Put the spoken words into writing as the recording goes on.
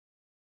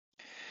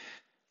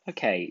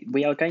Okay,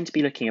 we are going to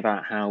be looking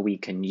about how we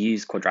can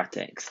use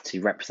quadratics to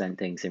represent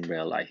things in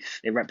real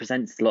life. It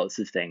represents lots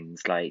of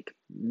things, like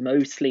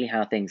mostly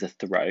how things are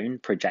thrown.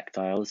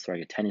 Projectiles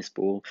throwing a tennis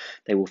ball,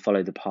 they will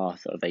follow the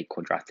path of a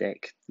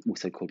quadratic,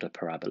 also called a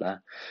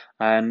parabola.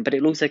 But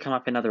it'll also come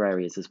up in other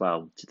areas as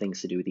well, things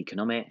to do with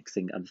economics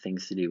and other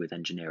things to do with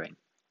engineering.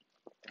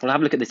 We'll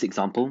have a look at this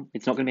example.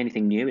 It's not going to be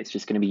anything new, it's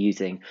just going to be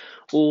using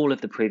all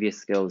of the previous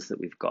skills that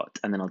we've got,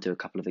 and then I'll do a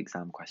couple of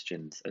exam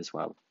questions as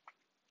well.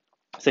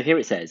 So here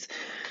it says,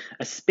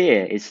 a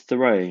spear is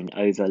thrown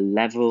over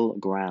level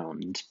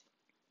ground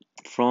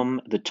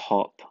from the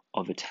top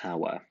of a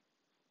tower.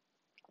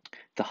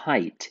 The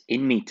height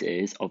in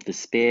meters of the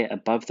spear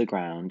above the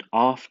ground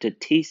after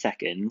t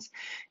seconds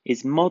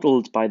is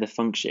modelled by the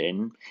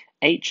function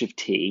h of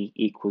t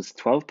equals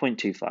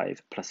 12.25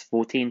 plus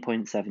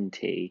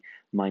 14.7t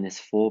minus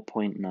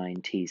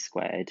 4.9t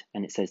squared,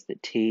 and it says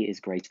that t is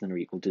greater than or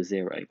equal to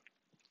 0.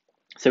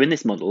 So in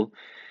this model,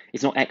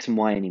 it's not x and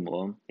y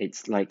anymore.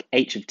 It's like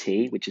h of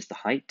t, which is the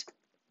height,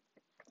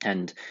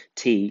 and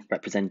t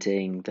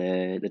representing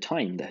the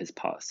time that has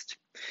passed.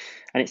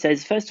 And it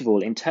says, first of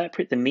all,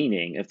 interpret the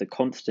meaning of the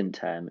constant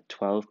term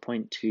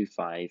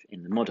 12.25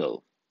 in the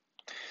model.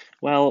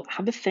 Well,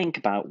 have a think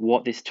about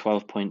what this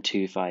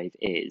 12.25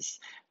 is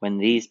when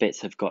these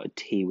bits have got a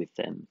t with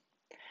them.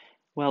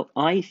 Well,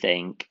 I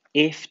think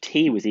if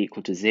t was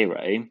equal to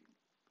 0,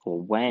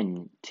 or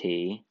when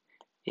t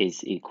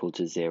is equal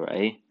to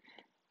 0,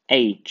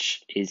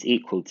 h is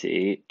equal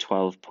to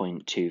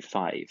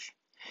 12.25.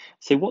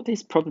 So what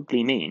this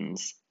probably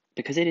means,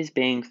 because it is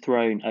being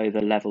thrown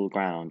over level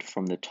ground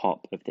from the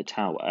top of the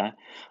tower,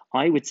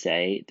 I would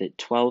say that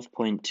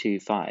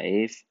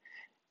 12.25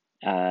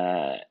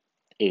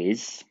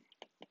 is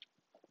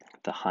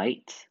the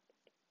height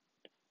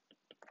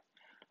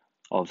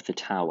of the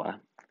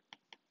tower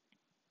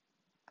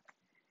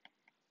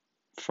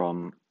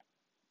from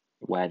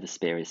where the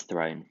spear is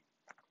thrown.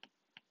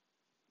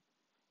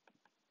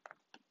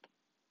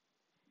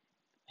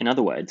 In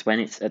other words, when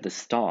it's at the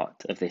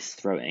start of this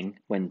throwing,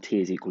 when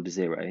t is equal to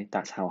 0,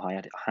 that's how high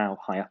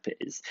up it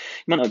is.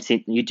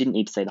 You didn't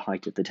need to say the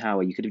height of the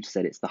tower, you could have just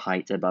said it's the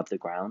height above the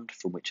ground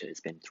from which it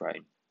has been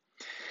thrown.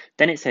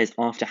 Then it says,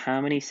 after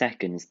how many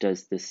seconds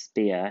does the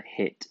spear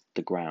hit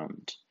the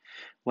ground?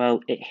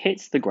 Well, it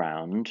hits the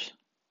ground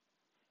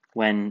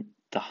when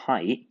the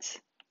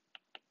height,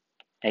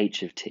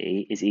 h of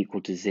t, is equal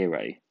to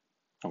 0.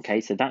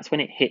 Okay, so that's when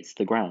it hits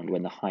the ground,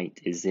 when the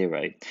height is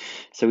 0.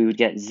 So we would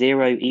get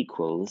 0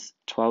 equals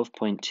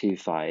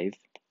 12.25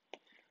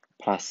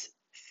 plus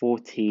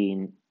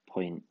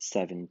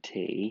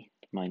 14.7t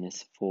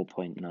minus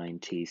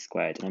 4.9t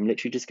squared. And I'm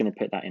literally just going to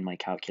put that in my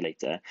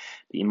calculator,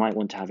 but you might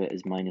want to have it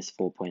as minus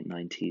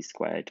 4.9t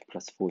squared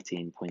plus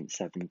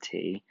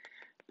 14.7t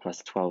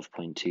plus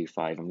 12.25.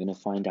 I'm going to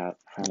find out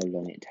how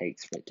long it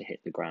takes for it to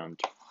hit the ground.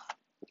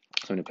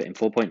 So I'm going to put in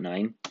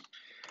 4.9,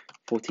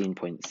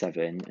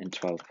 14.7 and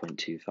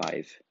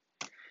 12.25.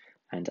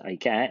 And I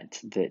get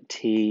that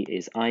t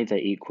is either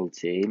equal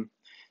to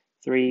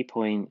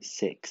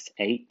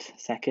 3.68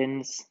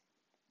 seconds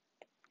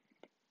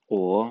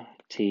or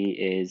t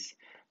is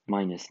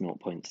minus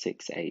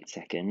 0.68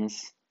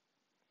 seconds.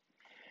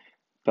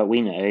 But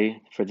we know,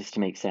 for this to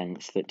make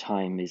sense, that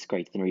time is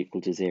greater than or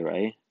equal to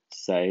 0,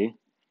 so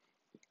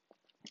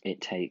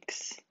it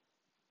takes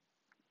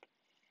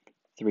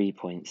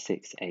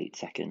 3.68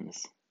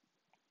 seconds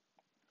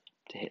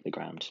to hit the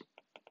ground.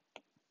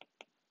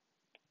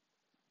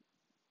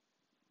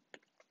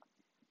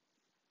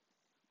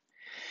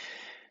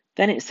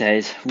 Then it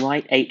says,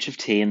 write h of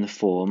t in the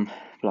form,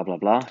 blah, blah,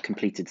 blah,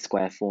 completed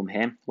square form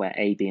here, where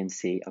a, b, and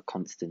c are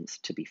constants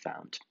to be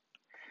found.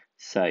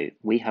 So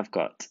we have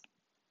got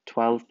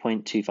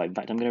 12.25, in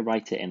fact, I'm going to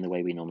write it in the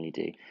way we normally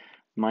do,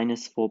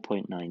 minus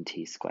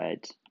 4.9t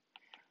squared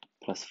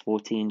plus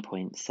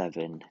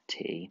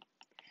 14.7t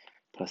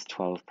plus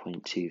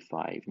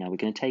 12.25. Now we're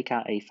going to take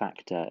out a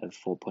factor of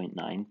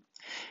 4.9,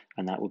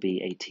 and that will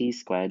be a t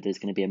squared. There's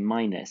going to be a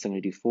minus. I'm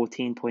going to do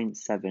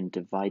 14.7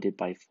 divided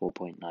by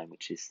 4.9,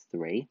 which is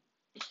 3.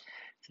 So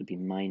it'll be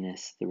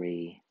minus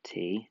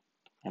 3t.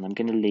 And I'm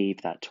going to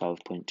leave that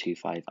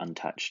 12.25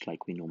 untouched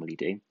like we normally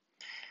do.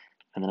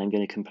 And then I'm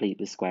going to complete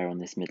the square on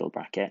this middle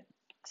bracket.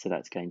 So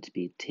that's going to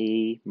be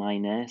t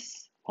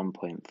minus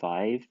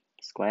 1.5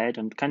 squared.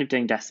 I'm kind of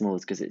doing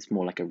decimals because it's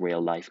more like a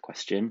real life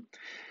question.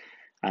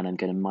 And I'm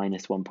going to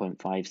minus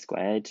 1.5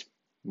 squared.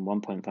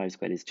 1.5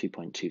 squared is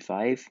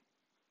 2.25.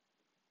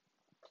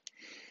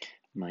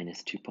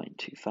 Minus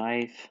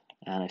 2.25.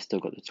 And I've still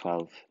got the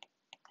 12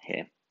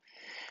 here.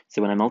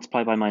 So when I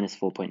multiply by minus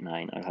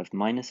 4.9, I'll have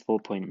minus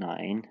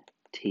 4.9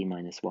 t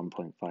minus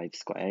 1.5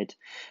 squared.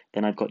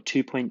 Then I've got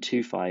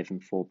 2.25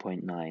 and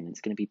 4.9. And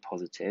it's going to be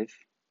positive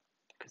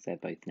because they're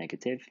both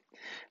negative,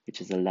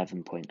 which is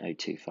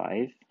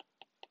 11.025.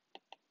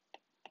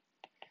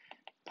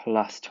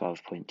 Plus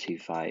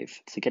 12.25.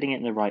 So getting it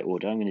in the right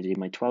order, I'm going to do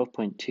my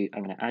 12.2,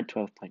 I'm going to add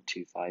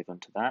 12.25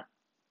 onto that,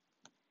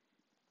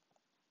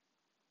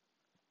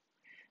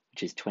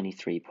 which is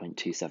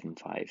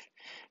 23.275.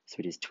 So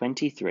it is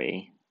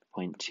 23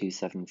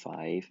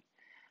 0.275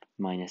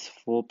 minus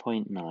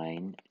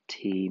 4.9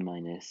 t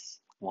minus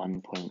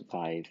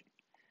 1.5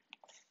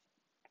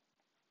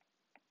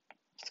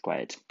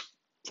 squared.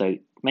 So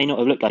it may not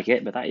have looked like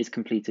it, but that is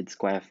completed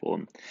square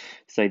form.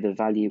 So the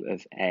value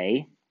of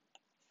A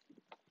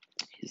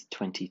is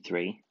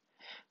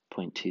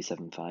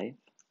 23.275.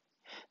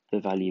 The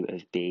value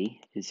of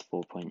B is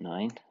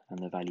 4.9, and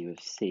the value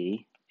of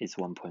C is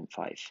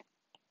 1.5.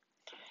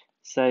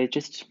 So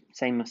just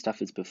same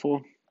stuff as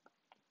before.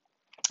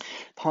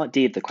 Part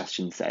D of the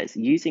question says,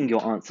 using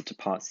your answer to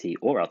part C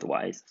or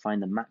otherwise,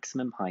 find the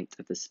maximum height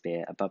of the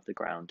sphere above the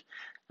ground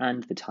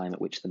and the time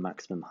at which the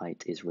maximum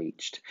height is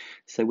reached.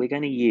 So we're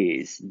going to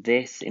use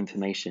this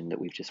information that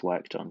we've just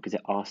worked on because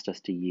it asked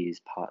us to use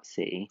part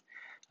C,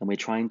 and we're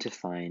trying to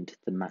find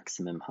the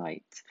maximum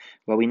height.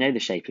 Well, we know the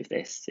shape of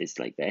this is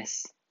like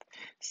this.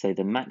 So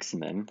the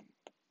maximum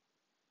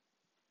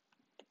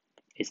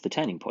is the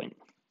turning point.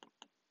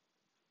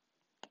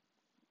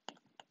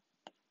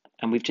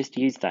 And we've just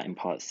used that in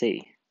part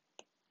C.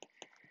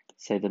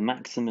 So the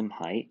maximum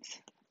height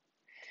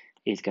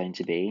is going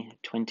to be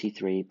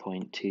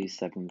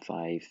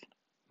 23.275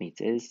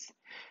 meters,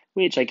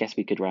 which I guess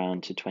we could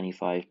round to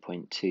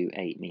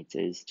 25.28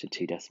 meters to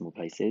 2 decimal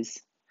places.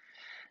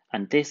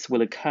 And this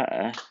will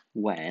occur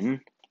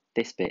when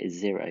this bit is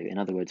 0, in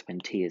other words, when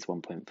t is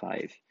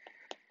 1.5.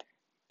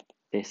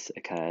 This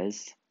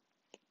occurs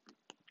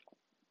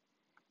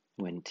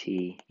when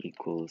t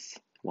equals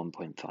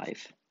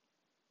 1.5.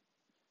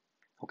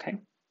 Okay,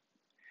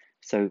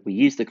 so we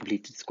use the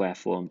completed square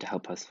form to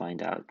help us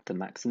find out the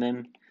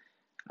maximum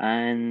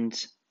and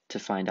to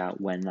find out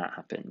when that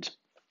happened.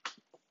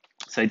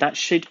 So that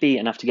should be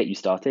enough to get you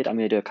started. I'm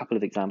going to do a couple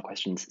of exam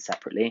questions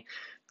separately.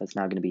 That's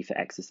now going to be for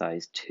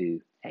exercise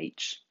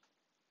 2H.